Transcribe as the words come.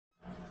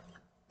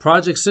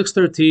Project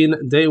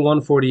 613, day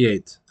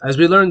 148. As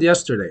we learned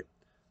yesterday,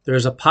 there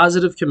is a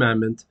positive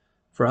commandment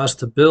for us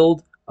to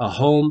build a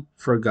home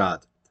for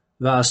God.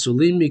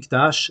 Va'asulim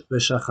mikdash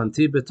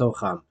v'shachanti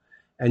betocham.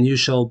 And you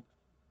shall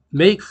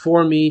make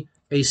for me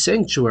a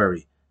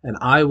sanctuary, and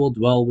I will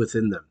dwell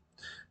within them.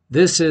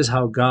 This is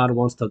how God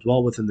wants to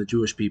dwell within the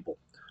Jewish people,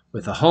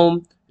 with a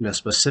home in a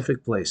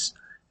specific place.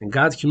 And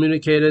God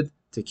communicated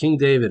to King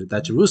David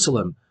that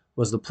Jerusalem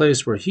was the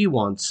place where he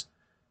wants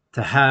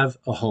to have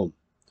a home.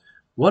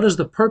 What is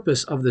the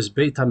purpose of this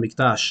Beit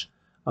HaMikdash,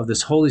 of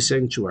this holy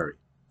sanctuary?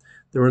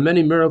 There were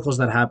many miracles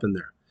that happened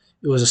there.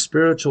 It was a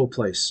spiritual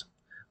place,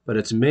 but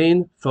its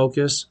main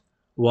focus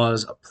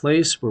was a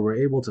place where we're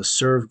able to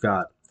serve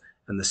God.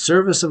 And the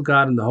service of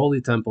God in the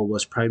Holy Temple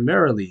was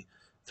primarily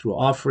through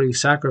offering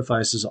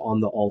sacrifices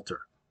on the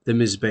altar, the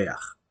Mizbeach.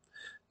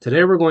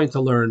 Today we're going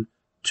to learn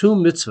two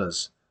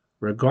mitzvahs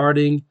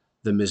regarding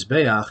the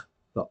Mizbeach,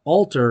 the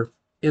altar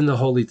in the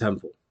Holy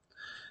Temple.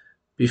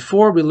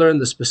 Before we learn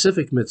the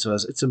specific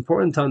mitzvahs, it's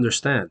important to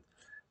understand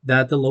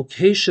that the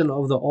location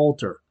of the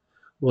altar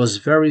was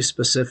very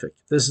specific.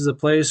 This is a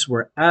place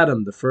where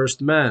Adam, the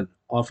first man,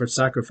 offered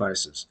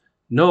sacrifices.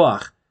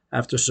 Noach,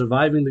 after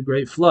surviving the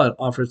great flood,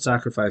 offered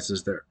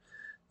sacrifices there.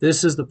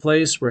 This is the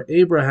place where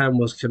Abraham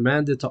was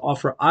commanded to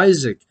offer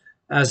Isaac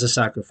as a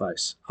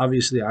sacrifice.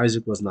 Obviously,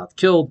 Isaac was not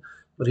killed,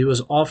 but he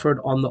was offered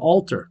on the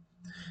altar.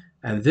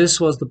 And this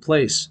was the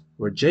place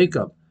where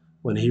Jacob,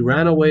 when he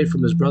ran away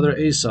from his brother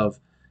Esau,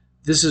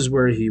 this is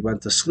where he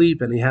went to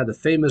sleep, and he had the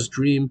famous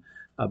dream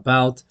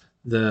about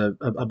the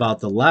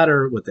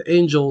ladder with the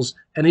angels,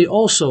 and he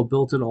also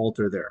built an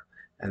altar there.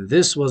 And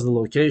this was the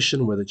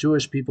location where the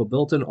Jewish people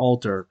built an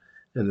altar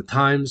in the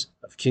times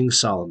of King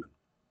Solomon.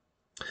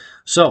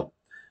 So,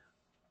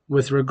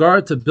 with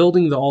regard to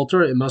building the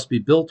altar, it must be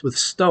built with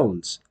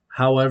stones.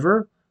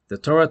 However, the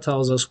Torah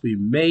tells us we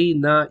may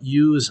not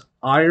use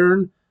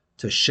iron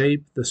to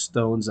shape the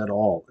stones at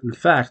all. In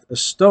fact, a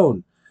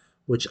stone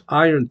which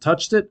iron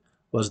touched it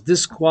was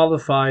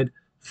disqualified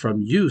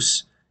from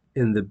use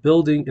in the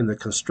building, in the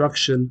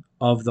construction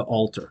of the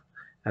altar.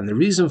 And the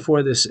reason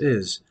for this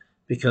is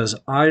because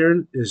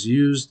iron is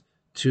used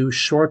to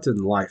shorten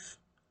life.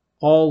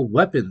 All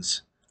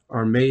weapons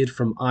are made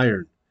from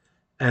iron.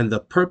 And the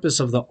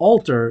purpose of the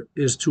altar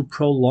is to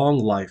prolong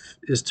life,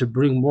 is to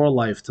bring more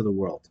life to the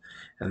world.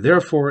 And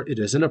therefore, it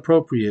is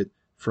inappropriate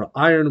for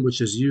iron, which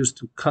is used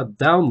to cut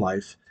down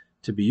life,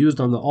 to be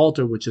used on the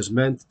altar, which is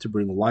meant to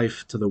bring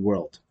life to the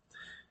world.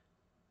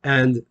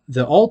 And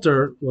the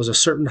altar was a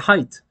certain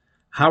height.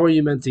 How are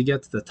you meant to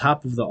get to the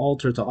top of the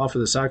altar to offer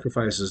the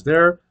sacrifices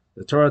there?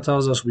 The Torah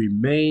tells us we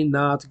may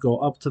not go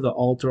up to the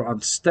altar on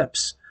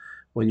steps.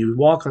 When you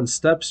walk on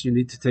steps, you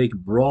need to take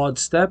broad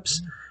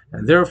steps,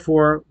 and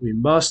therefore we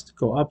must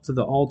go up to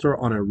the altar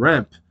on a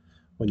ramp.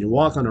 When you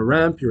walk on a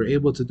ramp, you're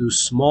able to do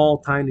small,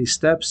 tiny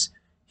steps,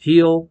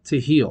 heel to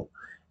heel.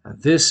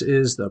 And this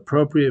is the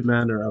appropriate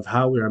manner of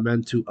how we are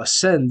meant to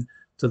ascend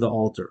to the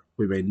altar.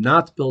 We may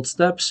not build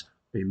steps,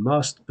 we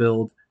must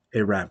build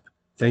a ramp.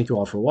 Thank you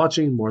all for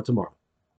watching. More tomorrow.